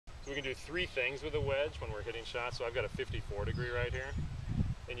we can do 3 things with a wedge when we're hitting shots. So I've got a 54 degree right here.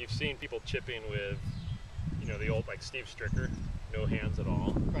 And you've seen people chipping with, you know, the old like Steve Stricker, no hands at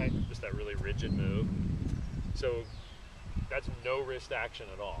all. Right. Just that really rigid move. So that's no wrist action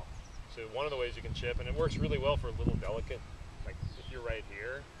at all. So one of the ways you can chip, and it works really well for a little delicate, like if you're right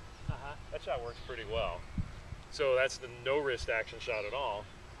here, that shot works pretty well. So that's the no wrist action shot at all.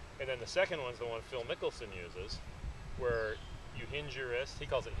 And then the second one's the one Phil Mickelson uses, where you hinge your wrist. He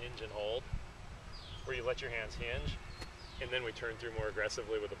calls it hinge and hold, where you let your hands hinge, and then we turn through more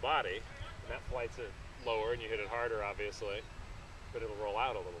aggressively with the body, and that flights it lower, and you hit it harder, obviously, but it'll roll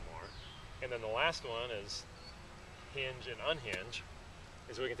out a little more. And then the last one is hinge and unhinge,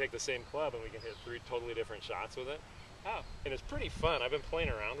 is we can take the same club and we can hit 3 totally different shots with it. Oh. And it's pretty fun. I've been playing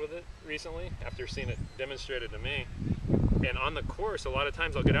around with it recently after seeing it demonstrated to me. And on the course, a lot of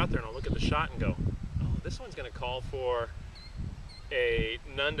times I'll get out there and I'll look at the shot and go, oh, this one's going to call for a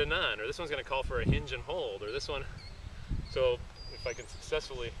none to none, or this one's going to call for a hinge and hold, or this one. So if I can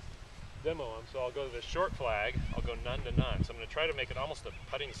successfully demo them, so I'll go to the short flag, I'll go none to none. So I'm going to try to make it almost a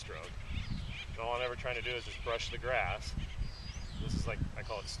putting stroke. And all I'm ever trying to do is just brush the grass. This is like, I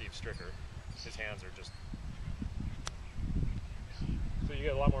call it Steve Stricker. His hands are just, so you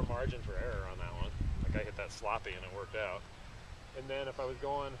get a lot more margin for error on that one. Like I hit that sloppy and it worked out. And then if I was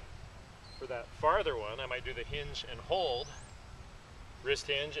going for that farther one, I might do the hinge and hold, wrist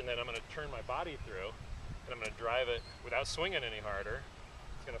hinge, and then I'm going to turn my body through, and I'm going to drive it without swinging any harder.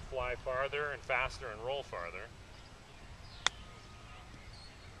 It's going to fly farther and faster and roll farther.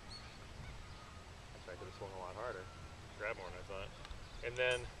 I could have swung a lot harder, grab more than I thought. And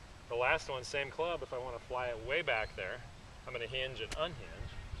then the last one, same club, if I want to fly it way back there, I'm going to hinge and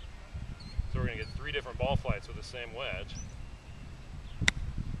unhinge. So we're going to get 3 different ball flights with the same wedge. And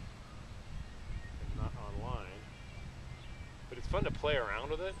not on line. But it's fun to play around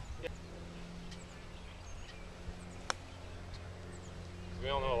with it. Yeah. We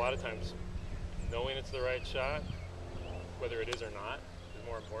all know a lot of times knowing it's the right shot, whether it is or not, is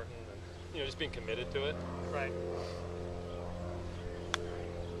more important than, you know, just being committed to it. Right. So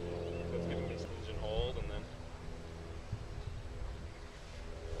it's giving me hinge and hold, and then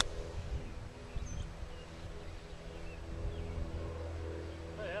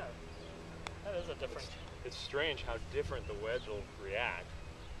Oh yeah. That is a difference. it's strange how different the wedge will react.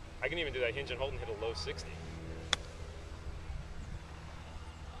 I can even do that hinge and hold and hit a low 60.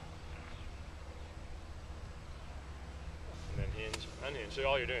 And then hinge, unhinge. So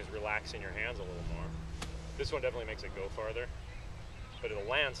all you're doing is relaxing your hands a little more. This one definitely makes it go farther, but it'll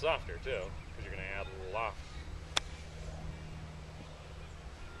land softer too, because you're going to add a little loft.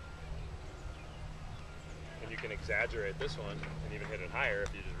 And you can exaggerate this one and even hit it higher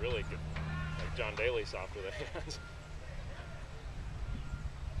if you just really get like John Daly soft with the hands.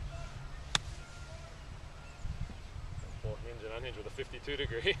 Full hinge and unhinge with a 52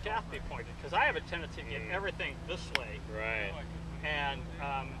 degree. Shaft be pointed, because I have a tendency to get everything this way. Right. And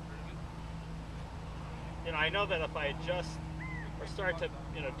you know, I know that if I adjust or start to,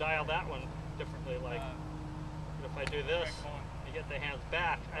 you know, dial that one differently, like if I do this, you get the hands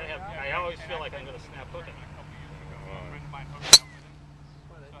back. I always feel like I'm going to snap hook it.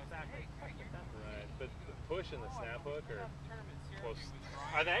 Right, but the push and the snap hook are close.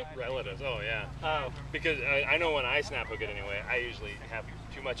 Are they? Relatives. Oh yeah. Oh. Because I know when I snap hook it anyway, I usually have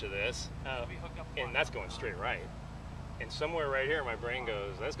too much of this, and that's going straight right. And somewhere right here, my brain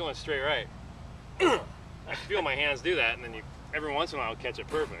goes, that's going straight right. I feel my hands do that, and then every once in a while, I'll catch it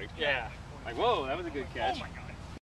perfect. Yeah. Like, whoa, that was a good catch.